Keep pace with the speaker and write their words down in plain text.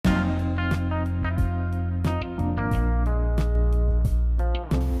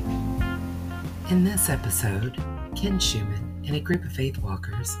In this episode, Ken Schumann and a group of faith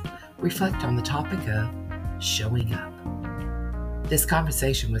walkers reflect on the topic of showing up. This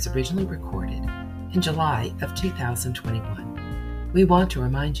conversation was originally recorded in July of 2021. We want to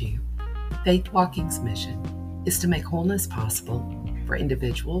remind you, Faith Walking's mission is to make wholeness possible for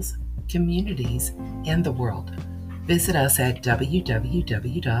individuals, communities, and the world. Visit us at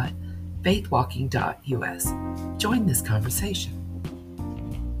www.faithwalking.us. Join this conversation.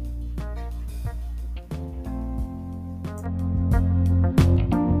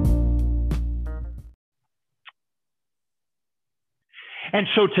 And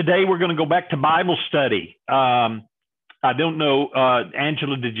so today we're going to go back to Bible study. I don't know,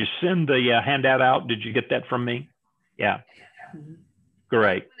 Angela, did you send the handout out? Did you get that from me? Yeah. Mm-hmm.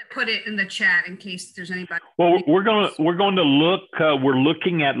 Great. I'm going to put it in the chat in case there's anybody. Well, we're going to look. We're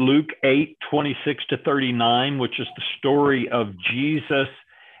looking at Luke 8:26-39, which is the story of Jesus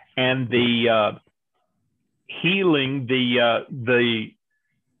and the healing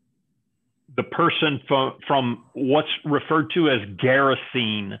the person from what's referred to as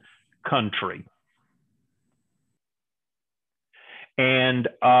Gerasene country. And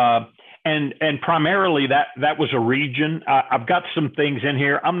primarily that was a region. I've got some things in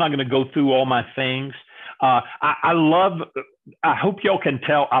here. I'm not going to go through all my things. I hope y'all can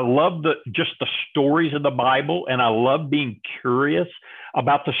tell, I love just the stories of the Bible, and I love being curious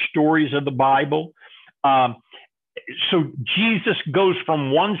about the stories of the Bible. So Jesus goes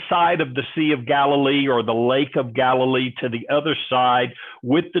from one side of the Sea of Galilee or the Lake of Galilee to the other side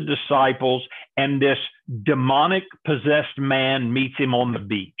with the disciples, and this demonic possessed man meets him on the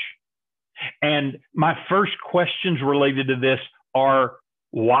beach. And my first questions related to this are,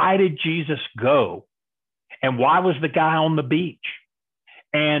 why did Jesus go? And why was the guy on the beach?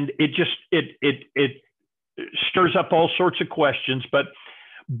 And it stirs up all sorts of questions, but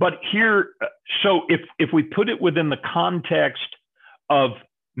here, so if we put it within the context of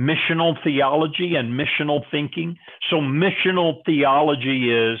missional theology and missional thinking, so missional theology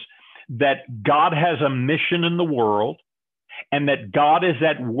is that God has a mission in the world and that God is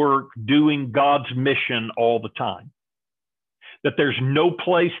at work doing God's mission all the time. That there's no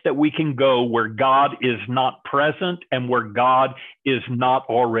place that we can go where God is not present and where God is not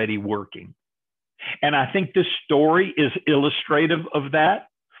already working. And I think this story is illustrative of that.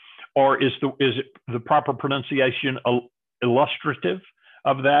 Or is the proper pronunciation illustrative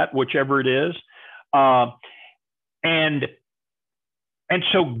of that, whichever it is. And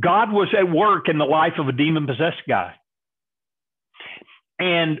so God was at work in the life of a demon-possessed guy.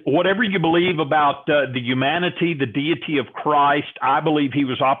 And whatever you believe about the humanity, the deity of Christ, I believe he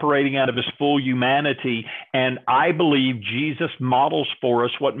was operating out of his full humanity. And I believe Jesus models for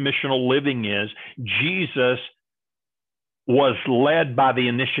us what missional living is. Jesus was led by the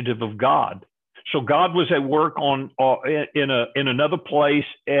initiative of God. So God was at work in another place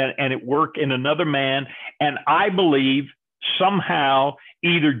and at work in another man. And I believe somehow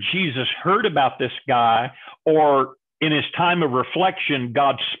either Jesus heard about this guy, or in his time of reflection,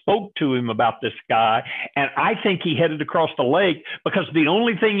 God spoke to him about this guy. And I think he headed across the lake because the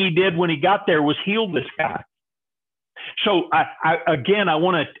only thing he did when he got there was heal this guy. So I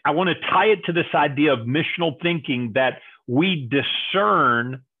want to tie it to this idea of missional thinking, that we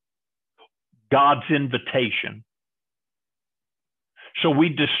discern God's invitation. So we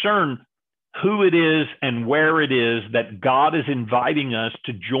discern who it is and where it is that God is inviting us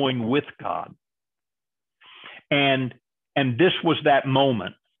to join with God. And this was that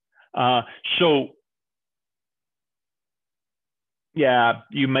moment. So yeah,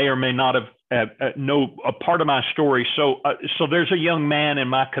 you may or may not have know a part of my story. So there's a young man in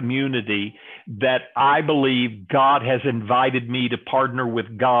my community that I believe God has invited me to partner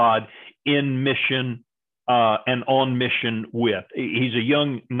with God in mission and on mission with. He's a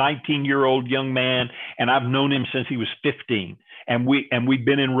young 19-year-old young man, and I've known him since he was 15. And we've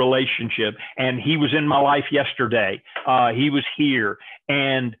been in relationship, and he was in my life yesterday. He was here.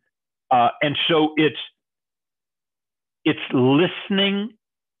 And so it's listening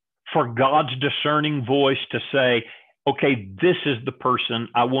for God's discerning voice to say, okay, this is the person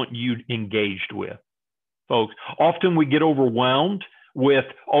I want you engaged with, folks. Often we get overwhelmed with,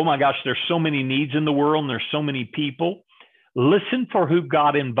 oh my gosh, there's so many needs in the world and there's so many people. Listen for who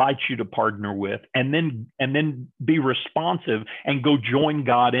God invites you to partner with, and then be responsive and go join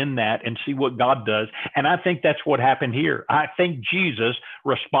God in that and see what God does. And I think that's what happened here. I think Jesus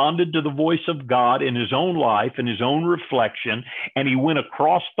responded to the voice of God in his own life, in his own reflection, and he went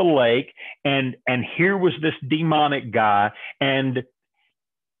across the lake, and here was this demonic guy, and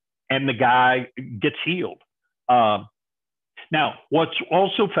the guy gets healed. Now, what's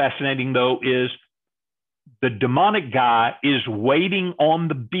also fascinating, though, is the demonic guy is waiting on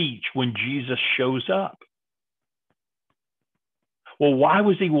the beach when Jesus shows up. Well, why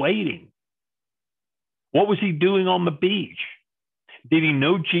was he waiting? What was he doing on the beach? Did he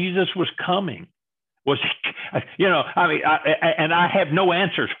know Jesus was coming? Was he, I have no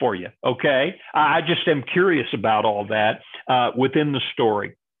answers for you, okay? I just am curious about all that within the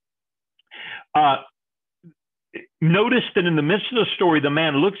story. Notice that in the midst of the story, the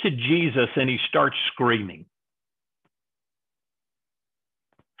man looks at Jesus and he starts screaming.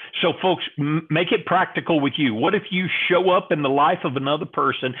 So, folks, make it practical with you. What if you show up in the life of another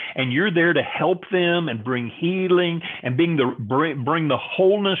person and you're there to help them and bring healing and bring the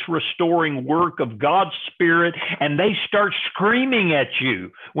wholeness restoring work of God's Spirit, and they start screaming at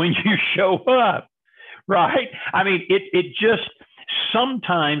you when you show up, right? I mean, it just,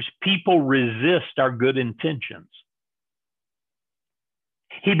 sometimes people resist our good intentions.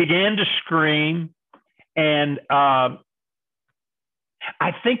 He began to scream, and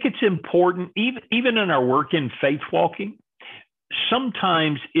I think it's important, even in our work in faith walking,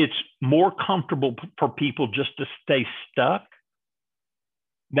 sometimes it's more comfortable for people just to stay stuck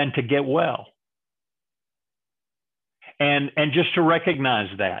than to get well. And just to recognize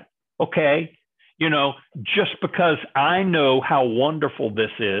that, okay, just because I know how wonderful this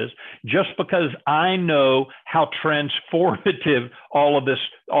is, just because I know how transformative all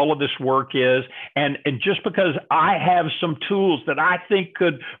of this work is, and just because I have some tools that I think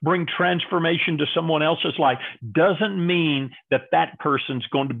could bring transformation to someone else's life, doesn't mean that person's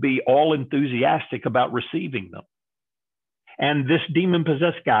going to be all enthusiastic about receiving them. And this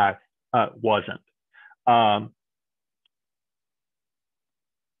demon-possessed guy wasn't.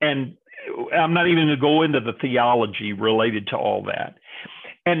 And I'm not even going to go into the theology related to all that.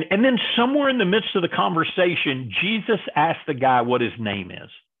 And then somewhere in the midst of the conversation, Jesus asked the guy what his name is.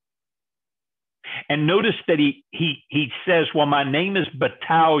 And notice that he says, well, my name is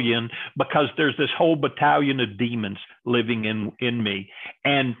Battalion, because there's this whole battalion of demons living in me.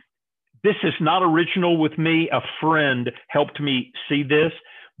 And this is not original with me. A friend helped me see this,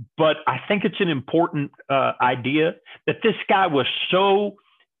 but I think it's an important idea that this guy was so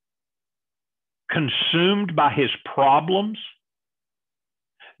consumed by his problems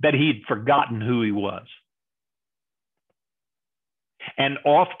that he'd forgotten who he was. And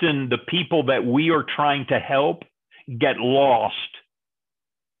often the people that we are trying to help get lost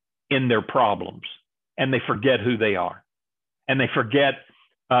in their problems, and they forget who they are, and they forget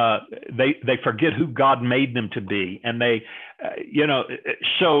they forget who God made them to be, and they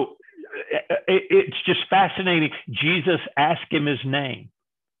so it's just fascinating. Jesus asked him his name.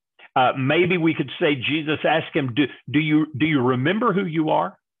 Maybe we could say Jesus asked him, do you remember who you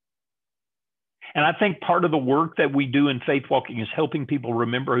are? And I think part of the work that we do in faith walking is helping people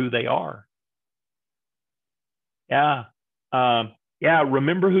remember who they are. Yeah.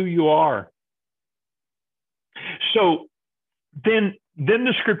 Remember who you are. So then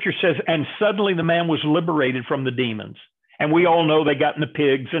the scripture says, and suddenly the man was liberated from the demons. And we all know they got in the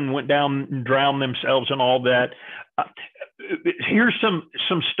pigs and went down and drowned themselves and all that. Here's some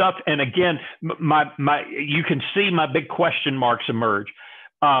stuff. And again, you can see my big question marks emerge.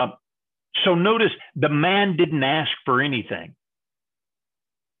 So notice the man didn't ask for anything.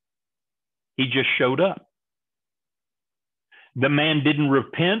 He just showed up. The man didn't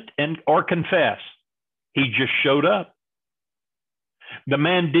repent or confess. He just showed up. The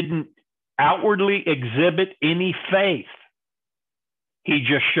man didn't outwardly exhibit any faith. He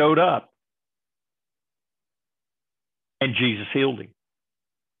just showed up. And Jesus healed him.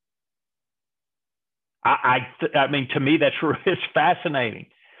 I mean, to me, it's fascinating.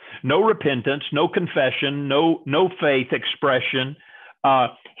 No repentance, no confession, no faith expression.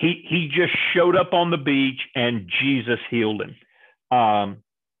 He just showed up on the beach, and Jesus healed him.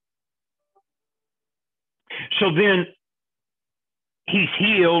 So then he's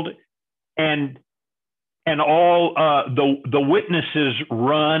healed, and all the witnesses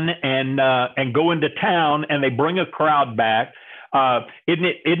run and go into town, and they bring a crowd back.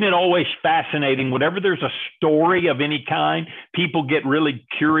 Isn't it always fascinating? Whenever there's a story of any kind, people get really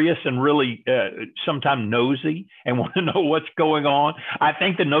curious and really sometimes nosy and want to know what's going on. I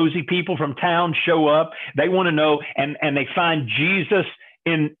think the nosy people from town show up. They want to know, and they find Jesus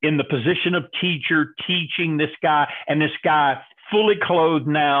in the position of teacher, teaching this guy, and this guy fully clothed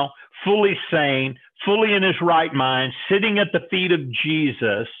now, fully sane, fully in his right mind, sitting at the feet of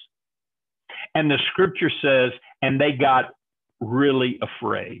Jesus. And the scripture says, and they got really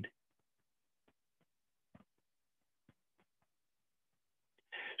afraid.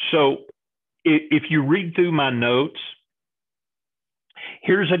 So if you read through my notes,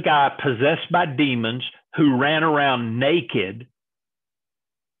 Here's a guy possessed by demons who ran around naked.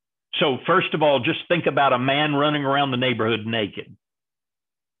 So first of all, just think about a man running around the neighborhood naked,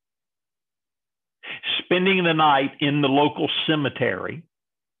 spending the night in the local cemetery,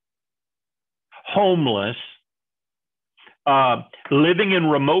 homeless, living in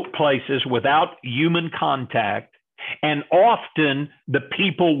remote places without human contact. And often the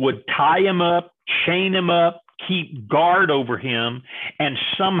people would tie him up, chain him up, keep guard over him, and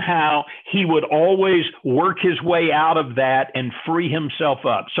somehow he would always work his way out of that and free himself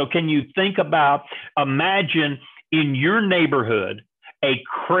up. So can you think about, imagine in your neighborhood, a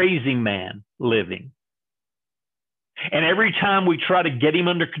crazy man living. And every time we try to get him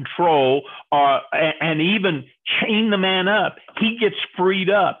under control and even chain the man up, he gets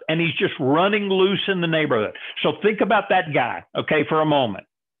freed up and he's just running loose in the neighborhood. So think about that guy, okay, for a moment.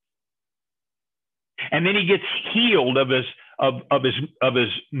 And then he gets healed of his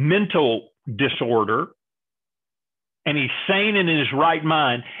mental disorder, and he's sane and in his right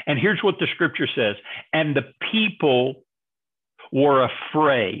mind. And here's what the scripture says: and the people were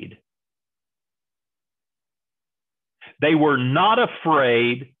afraid. They were not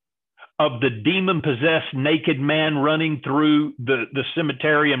afraid of the demon-possessed naked man running through the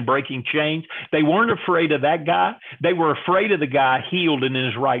cemetery and breaking chains. They weren't afraid of that guy. They were afraid of the guy healed and in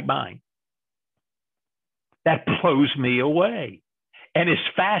his right mind. That blows me away, and it's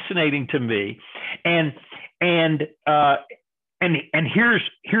fascinating to me. And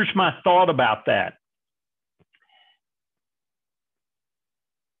here's my thought about that.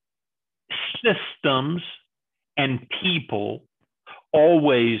 Systems and people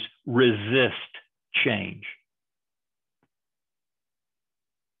always resist change.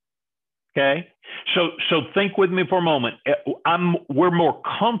 Okay, so think with me for a moment. We're more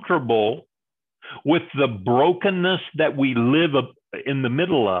comfortable with the brokenness that we live in the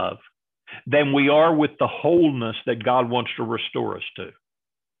middle of than we are with the wholeness that God wants to restore us to,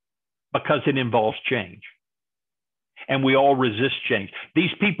 because it involves change. And we all resist change.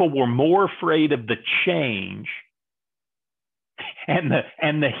 These people were more afraid of the change and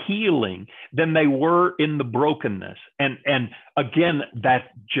the healing than they were in the brokenness. And again, that's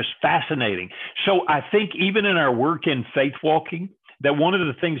just fascinating. So I think even in our work in faith walking, that one of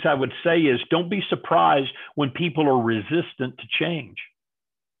the things I would say is, don't be surprised when people are resistant to change.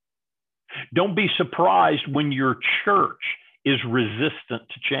 Don't be surprised when your church is resistant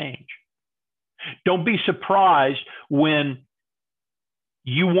to change. Don't be surprised when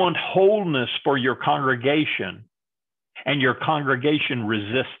you want wholeness for your congregation and your congregation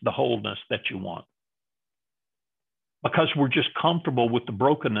resists the wholeness that you want, because we're just comfortable with the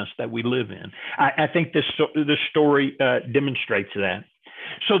brokenness that we live in. I think this story demonstrates that.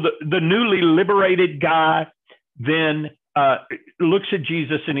 So the newly liberated guy then looks at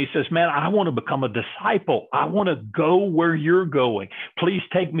Jesus and he says, man, I want to become a disciple. I want to go where you're going. Please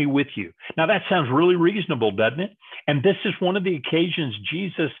take me with you. Now that sounds really reasonable, doesn't it? And this is one of the occasions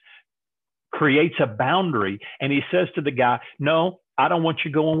Jesus creates a boundary and he says to the guy, no, I don't want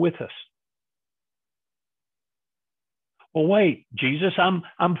you going with us. Well, wait, Jesus, I'm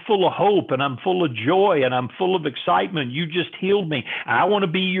full of hope and I'm full of joy and I'm full of excitement. You just healed me. I want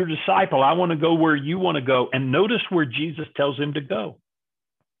to be your disciple. I want to go where you want to go. And notice where Jesus tells him to go.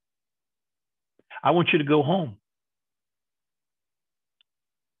 I want you to go home.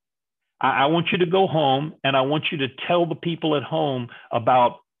 I want you to go home, and I want you to tell the people at home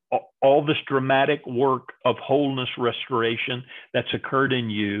about all this dramatic work of wholeness restoration that's occurred in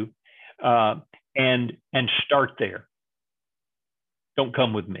you, and start there. Don't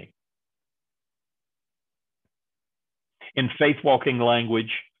come with me. In faith walking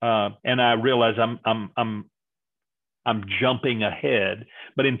language, and I realize I'm jumping ahead,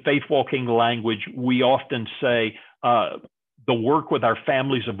 but in faith walking language, we often say the work with our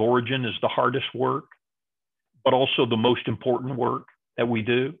families of origin is the hardest work, but also the most important work that we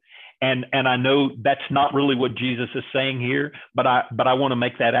do. And I know that's not really what Jesus is saying here, but I want to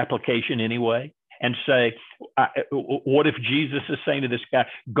make that application anyway. And say, what if Jesus is saying to this guy,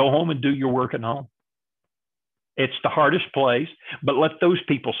 go home and do your work at home? It's the hardest place, but let those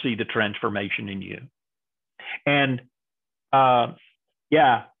people see the transformation in you. And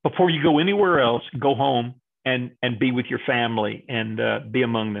before you go anywhere else, go home and be with your family and be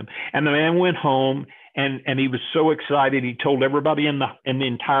among them. And the man went home and he was so excited. He told everybody in the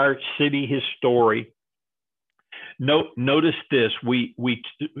entire city his story. Notice this,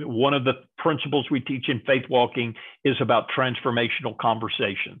 one of the principles we teach in faith walking is about transformational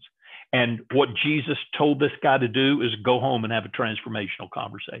conversations. And what Jesus told this guy to do is go home and have a transformational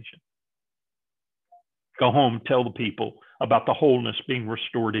conversation. Go home, tell the people about the wholeness being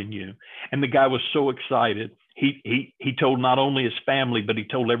restored in you. And the guy was so excited. He told not only his family, but he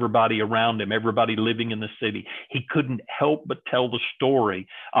told everybody around him, everybody living in the city. He couldn't help but tell the story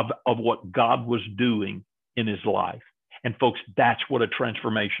of what God was doing in his life. And folks, that's what a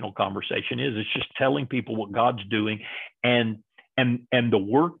transformational conversation is. It's just telling people what God's doing, and the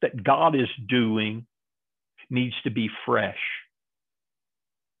work that God is doing needs to be fresh.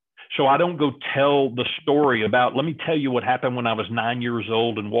 So I don't go tell the story about, let me tell you what happened when I was 9 years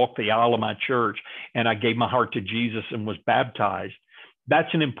old and walked the aisle of my church and I gave my heart to Jesus and was baptized.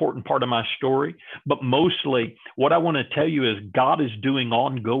 That's an important part of my story. But mostly what I want to tell you is God is doing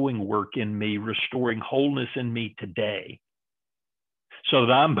ongoing work in me, restoring wholeness in me today, so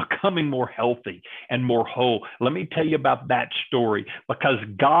that I'm becoming more healthy and more whole. Let me tell you about that story, because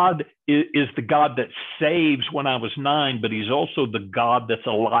God is the God that saves when I was 9, but he's also the God that's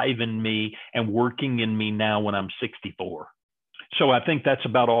alive in me and working in me now when I'm 64. So I think that's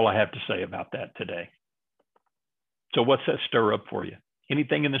about all I have to say about that today. So what's that stir up for you?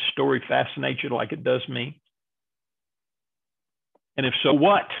 Anything in this story fascinate you like it does me? And if so,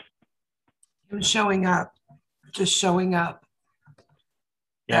 what? Him showing up, just showing up.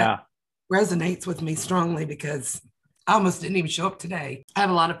 Yeah. That resonates with me strongly because I almost didn't even show up today. I have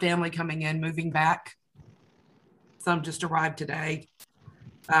a lot of family coming in, moving back. Some just arrived today.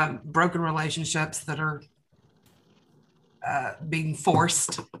 Broken relationships that are being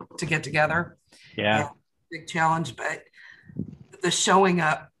forced to get together. Yeah. Big challenge, but the showing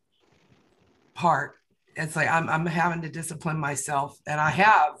up part, it's like I'm having to discipline myself, and I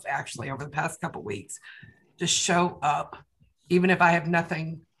have actually over the past couple of weeks, just show up, even if I have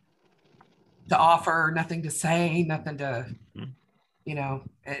nothing to offer, nothing to say, nothing to, you know,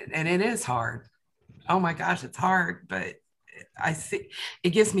 and it is hard. Oh my gosh, it's hard, but I see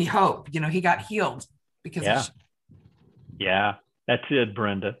it gives me hope. You know, he got healed because yeah, that's it,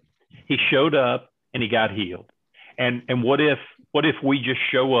 Brenda. He showed up and he got healed. And what if we just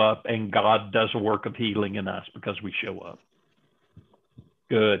show up and God does a work of healing in us because we show up?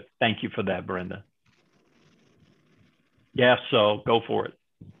 Good. Thank you for that, Brenda. Yeah, so go for it.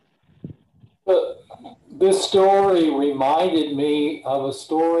 This story reminded me of a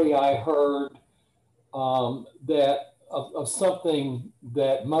story I heard of something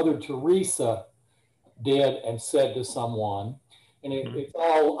that Mother Teresa did and said to someone. And it's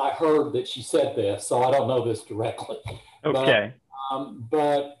all I heard that she said this, so I don't know this directly. Okay.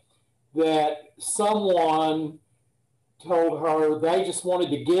 But that someone told her they just wanted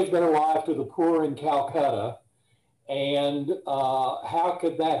to give their life to the poor in Calcutta. And how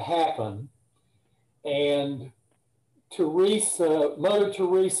could that happen? And Mother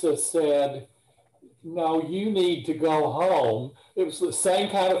Teresa said, no, you need to go home. It was the same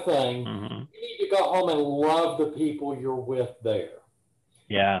kind of thing. Mm-hmm. You need to go home and love the people you're with there.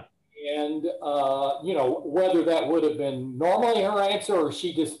 Yeah. And, you know, whether that would have been normally her answer or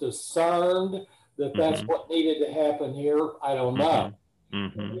she just discerned that that's what needed to happen here, I don't know.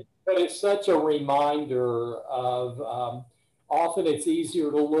 Mm-hmm. But it's such a reminder of often it's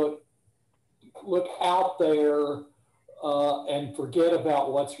easier to look out there and forget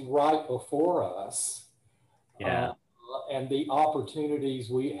about what's right before us. Yeah. And the opportunities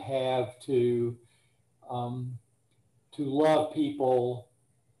we have to love people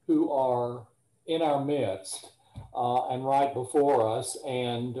who are in our midst and right before us,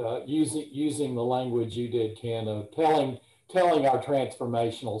 and using the language you did, Ken, of telling our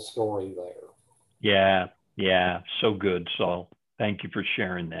transformational story there. Yeah. So good, Saul. Thank you for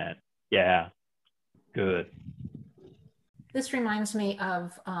sharing that. Yeah. Good. This reminds me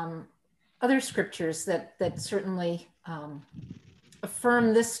of other scriptures that certainly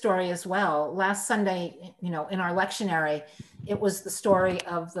affirm this story as well. Last Sunday, you know, in our lectionary, it was the story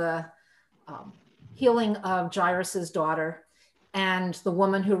of the healing of Jairus's daughter and the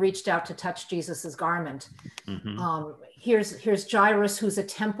woman who reached out to touch Jesus's garment. Mm-hmm. Here's Jairus, who's a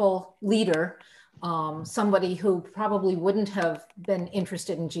temple leader, somebody who probably wouldn't have been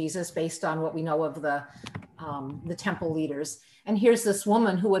interested in Jesus based on what we know of the temple leaders. And here's this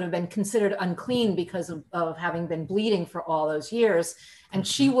woman who would have been considered unclean because of having been bleeding for all those years. And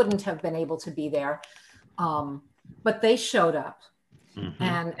she wouldn't have been able to be there. But they showed up. Mm-hmm.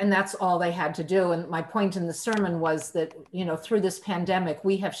 And that's all they had to do. And my point in the sermon was that, you know, through this pandemic,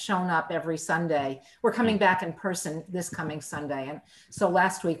 we have shown up every Sunday. We're coming back in person this coming Sunday. And so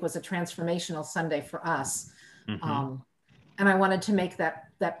last week was a transformational Sunday for us. Mm-hmm. And I wanted to make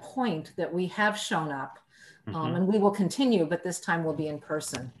that point that we have shown up. And we will continue, but this time we'll be in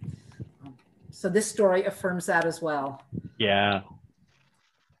person. So this story affirms that as well. Yeah.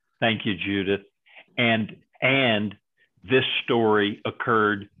 Thank you, Judith. And this story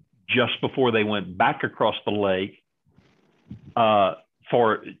occurred just before they went back across the lake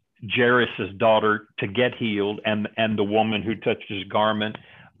for Jairus' daughter to get healed, and the woman who touched his garment,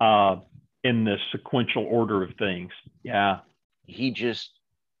 in the sequential order of things. Yeah. He just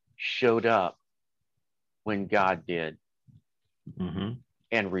showed up when God did, Mm-hmm.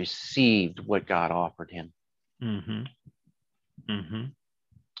 and received what God offered him. Mm-hmm. Mm-hmm.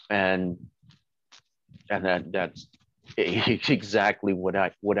 And that's exactly what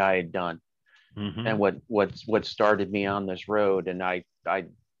I had done. Mm-hmm. And what started me on this road. And I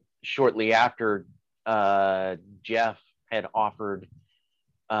shortly after, Jeff had offered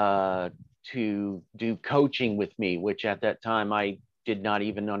to do coaching with me, which at that time I did not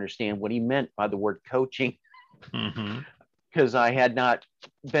even understand what he meant by the word coaching, because I had not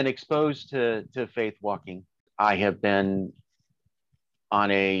been exposed to faith walking. I have been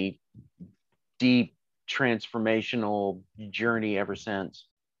on a deep transformational journey ever since.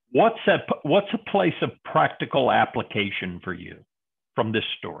 What's a place of practical application for you from this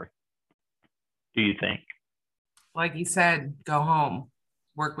story, do you think? Like you said, go home,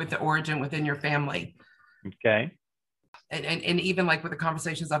 work with the origin within your family. Okay. And even like with the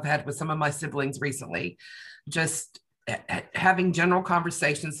conversations I've had with some of my siblings recently, just having general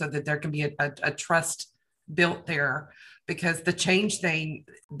conversations so that there can be a trust built there, because the change thing,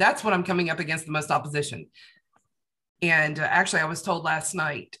 that's what I'm coming up against the most opposition. And actually, I was told last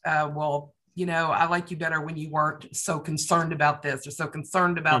night, well, you know, I like you better when you weren't so concerned about this or so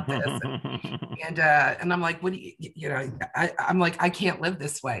concerned about this. And I'm like, what do you know, I'm like, I can't live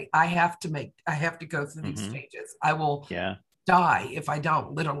this way. I have to go through these stages. I will die if I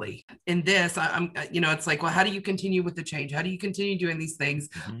don't, literally. In this, I'm, you know, it's like, well, how do you continue with the change? How do you continue doing these things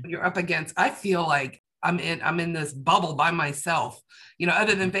when you're up against, I feel like I'm in this bubble by myself, you know,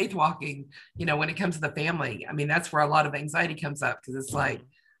 other than faith walking, you know, when it comes to the family. I mean, that's where a lot of anxiety comes up, because it's like,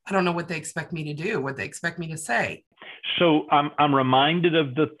 I don't know what they expect me to do, what they expect me to say. So I'm reminded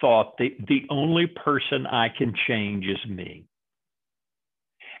of the thought that the only person I can change is me.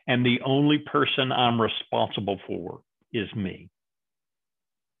 And the only person I'm responsible for is me.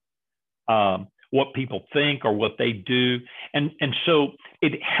 What people think or what they do. And so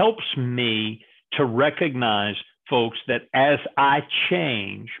it helps me to recognize, folks, that as I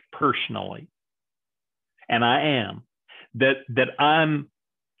change personally, and I am, that I'm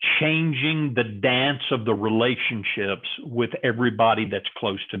changing the dance of the relationships with everybody that's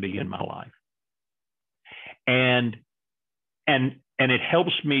close to me in my life. And it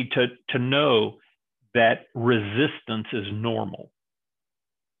helps me to know that resistance is normal.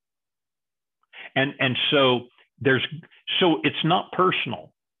 And so it's not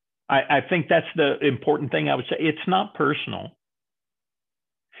personal. I think that's the important thing I would say. It's not personal.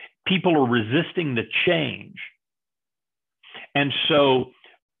 People are resisting the change. And so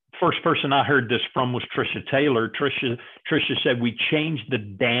first person I heard this from was Trisha Taylor. Trisha said, we change the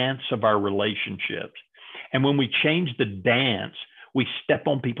dance of our relationships. And when we change the dance, we step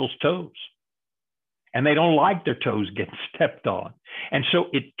on people's toes. And they don't like their toes getting stepped on. And so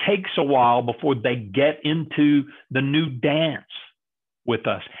it takes a while before they get into the new dance with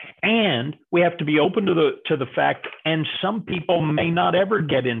us. And we have to be open to the fact, and some people may not ever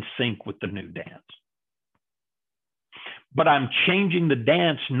get in sync with the new dance. But I'm changing the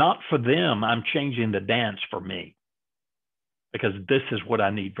dance not for them, I'm changing the dance for me, because this is what I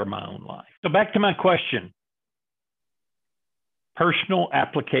need for my own life. So back to my question. Personal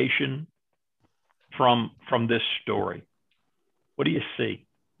application from this story. What do you see?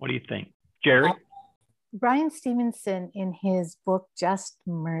 What do you think? Jerry? Brian Stevenson, in his book, Just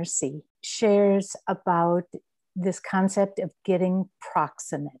Mercy, shares about this concept of getting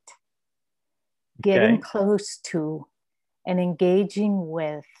proximate, getting close to and engaging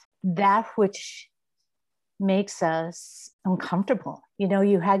with that which makes us uncomfortable. You know,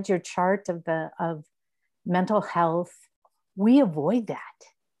 you had your chart of mental health. We avoid that,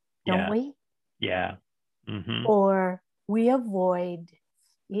 don't we? Yeah. Mm-hmm. Or we avoid,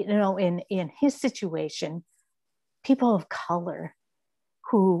 you know, in his situation, people of color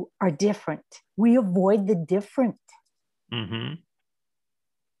who are different. We avoid the different. Mm-hmm.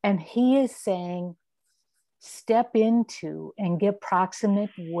 And he is saying, step into and get proximate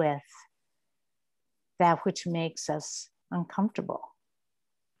with that which makes us uncomfortable.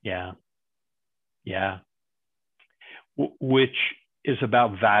 Yeah. Yeah. Which is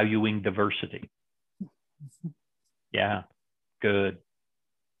about valuing diversity. Yeah. Good.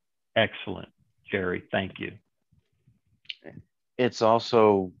 Excellent. Jerry, thank you. It's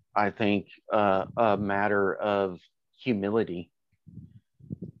also, I think, a matter of humility.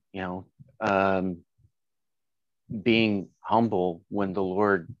 You know, being humble when the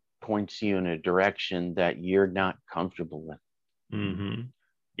Lord points you in a direction that you're not comfortable with. Mm-hmm.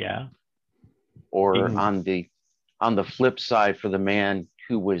 Yeah. Or Mm-hmm. on the flip side, for the man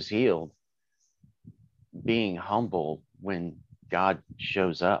who was healed, being humble when God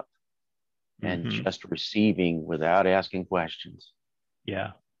shows up and Mm-hmm. just receiving without asking questions.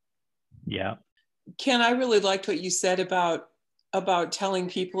 Yeah. Yeah. Ken, I really liked what you said about telling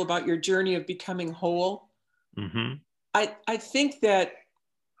people about your journey of becoming whole. Mm-hmm. I think that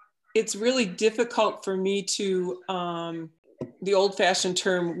it's really difficult for me to, the old-fashioned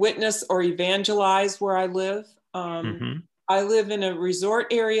term, witness or evangelize where I live. Mm-hmm. I live in a resort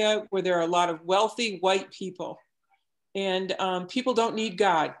area where there are a lot of wealthy white people, and people don't need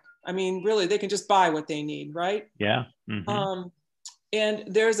God. I mean, really, they can just buy what they need, right? Yeah. Mm-hmm. And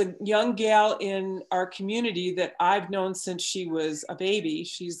there's a young gal in our community that I've known since she was a baby.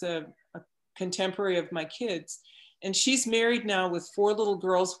 She's a contemporary of my kids. And she's married now with 4 little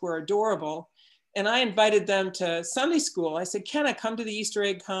girls who are adorable. And I invited them to Sunday school. I said, can I come to the Easter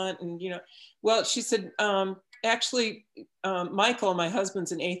egg hunt? And, well, she said, actually, Michael, my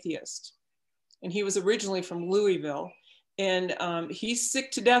husband's an atheist. And he was originally from Louisville. And he's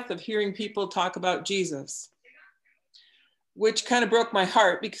sick to death of hearing people talk about Jesus, which kind of broke my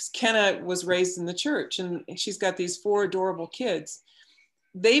heart because Kenna was raised in the church and she's got these 4 adorable kids.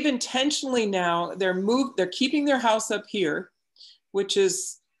 They've intentionally now, they're keeping their house up here, which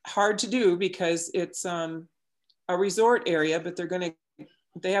is hard to do because it's a resort area, but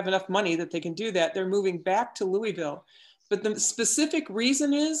they have enough money that they can do that. They're moving back to Louisville. But the specific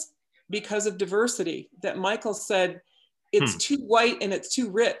reason is because of diversity, that Michael said, it's too white and it's too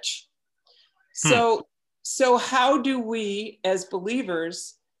rich. So how do we as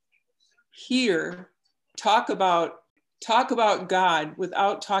believers here talk about God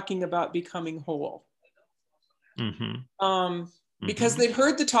without talking about becoming whole? Mm-hmm. Because they've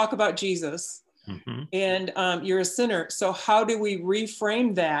heard the talk about Jesus, mm-hmm. and you're a sinner. So how do we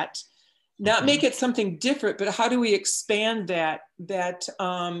reframe that? Not make it something different, but how do we expand that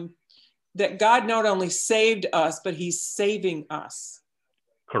God not only saved us, but he's saving us?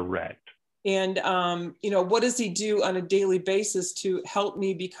 Correct. And, what does he do on a daily basis to help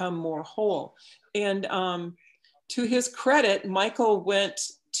me become more whole? And to his credit, Michael went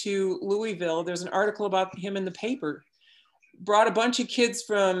to Louisville. There's an article about him in the paper. Brought a bunch of kids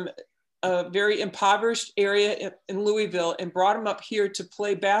from a very impoverished area in Louisville and brought them up here to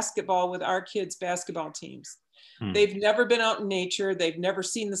play basketball with our kids' basketball teams. They've never been out in nature. They've never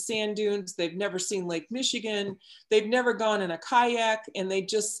seen the sand dunes. They've never seen Lake Michigan. They've never gone in a kayak, and they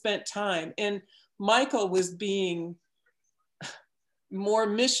just spent time. And Michael was being more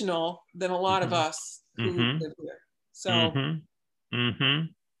missional than a lot of us who live here. So,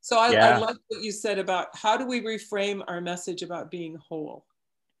 so I love what you said about how do we reframe our message about being whole?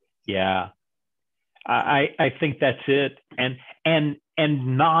 Yeah, I think that's it. And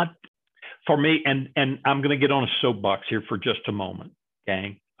not, for me, and I'm going to get on a soapbox here for just a moment,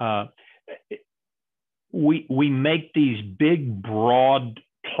 gang. We make these big, broad,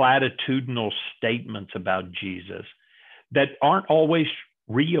 platitudinal statements about Jesus that aren't always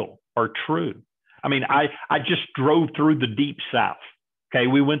real or true. I mean, I just drove through the Deep South. Okay,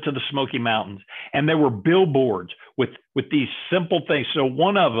 we went to the Smoky Mountains, and there were billboards with these simple things. So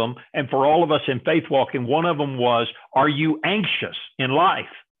one of them, and for all of us in faith walking, one of them was, "Are you anxious in life?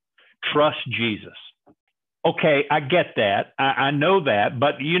 Trust Jesus." Okay, I get that. I know that,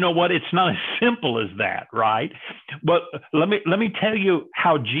 but you know what? It's not as simple as that, right? But let me tell you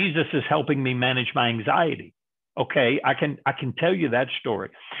how Jesus is helping me manage my anxiety. Okay, I can tell you that story.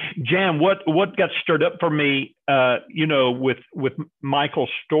 Jan, what got stirred up for me, with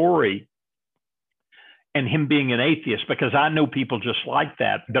Michael's story and him being an atheist, because I know people just like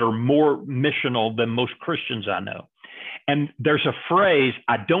that are more missional than most Christians I know. And there's a phrase,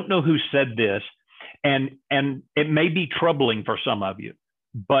 I don't know who said this, and it may be troubling for some of you,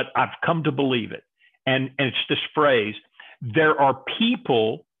 but I've come to believe it. And it's this phrase, there are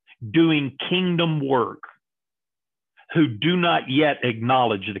people doing kingdom work who do not yet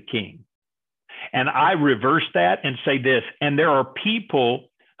acknowledge the King. And I reverse that and say this, and there are people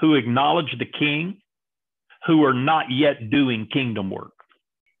who acknowledge the King who are not yet doing kingdom work.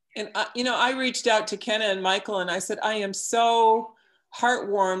 And, I reached out to Kenna and Michael and I said, I am so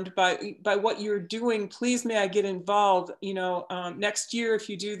heartwarmed by what you're doing. Please, may I get involved? Next year, if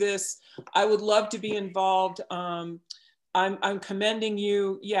you do this, I would love to be involved. I'm commending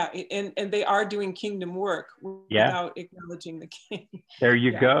you. Yeah. And they are doing kingdom work without acknowledging the King. There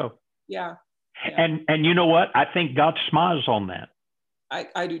you go. Yeah. And you know what? I think God smiles on that.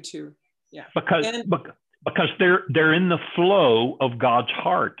 I do too. Yeah. Because they're in the flow of God's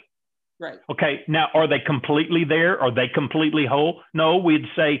heart. Right. Okay. Now, are they completely there? Are they completely whole? No, we'd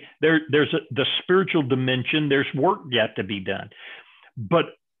say there's the spiritual dimension. There's work yet to be done.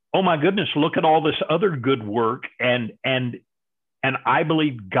 But oh my goodness, look at all this other good work, and I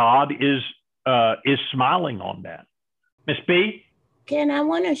believe God is smiling on that. Miss B? Ken, I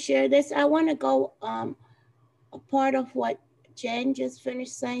want to share this. I want to go a part of what Jen just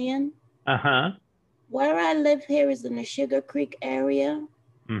finished saying. Uh-huh. Where I live here is in the Sugar Creek area.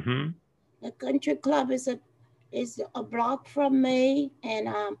 Mm-hmm. The country club is a block from me, and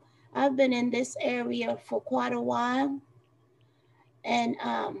I've been in this area for quite a while. And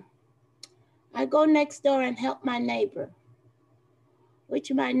I go next door and help my neighbor,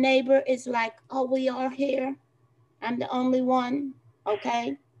 which my neighbor is like, oh, we are here. I'm the only one,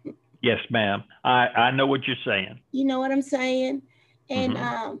 okay? Yes, ma'am. I know what you're saying. You know what I'm saying? And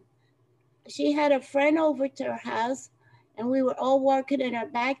she had a friend over to her house, and we were all working in her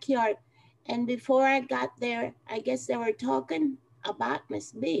backyard. And before I got there, I guess they were talking about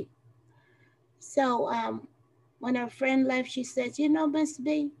Miss B. So when her friend left, she says, you know, Miss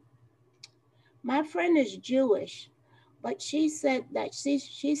B, my friend is Jewish, but she said that she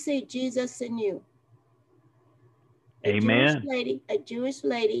see Jesus in you. Amen. A Jewish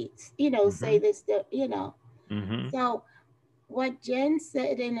lady, you know, say this, you know. So what Jen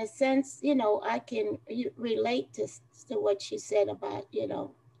said, in a sense, you know, I can relate to what she said about, you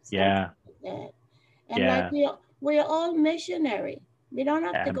know, yeah, like that. And like we're all missionary. We don't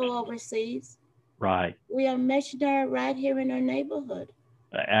have to go overseas. Right. We are missionary right here in our neighborhood.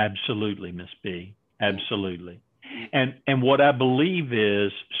 Absolutely, Miss B. Absolutely. And what I believe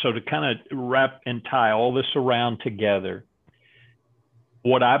is, so to kind of wrap and tie all this around together,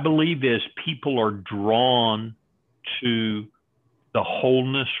 what I believe is people are drawn to the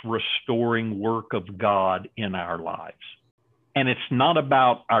wholeness restoring work of God in our lives. And it's not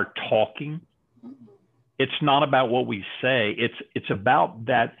about our talking. It's not about what we say. It's about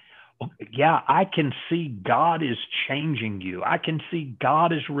that. Yeah, I can see God is changing you. I can see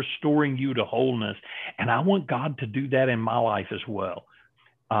God is restoring you to wholeness. And I want God to do that in my life as well.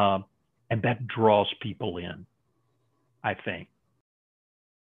 And that draws people in, I think.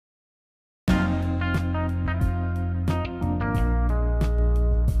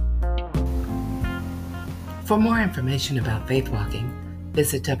 For more information about Faith Walking,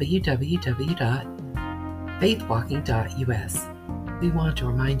 visit www.faithwalking.us. We want to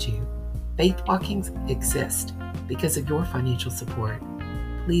remind you, Faith Walkings exist because of your financial support.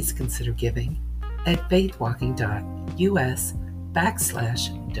 Please consider giving at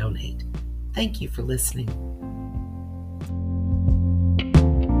faithwalking.us/donate. Thank you for listening.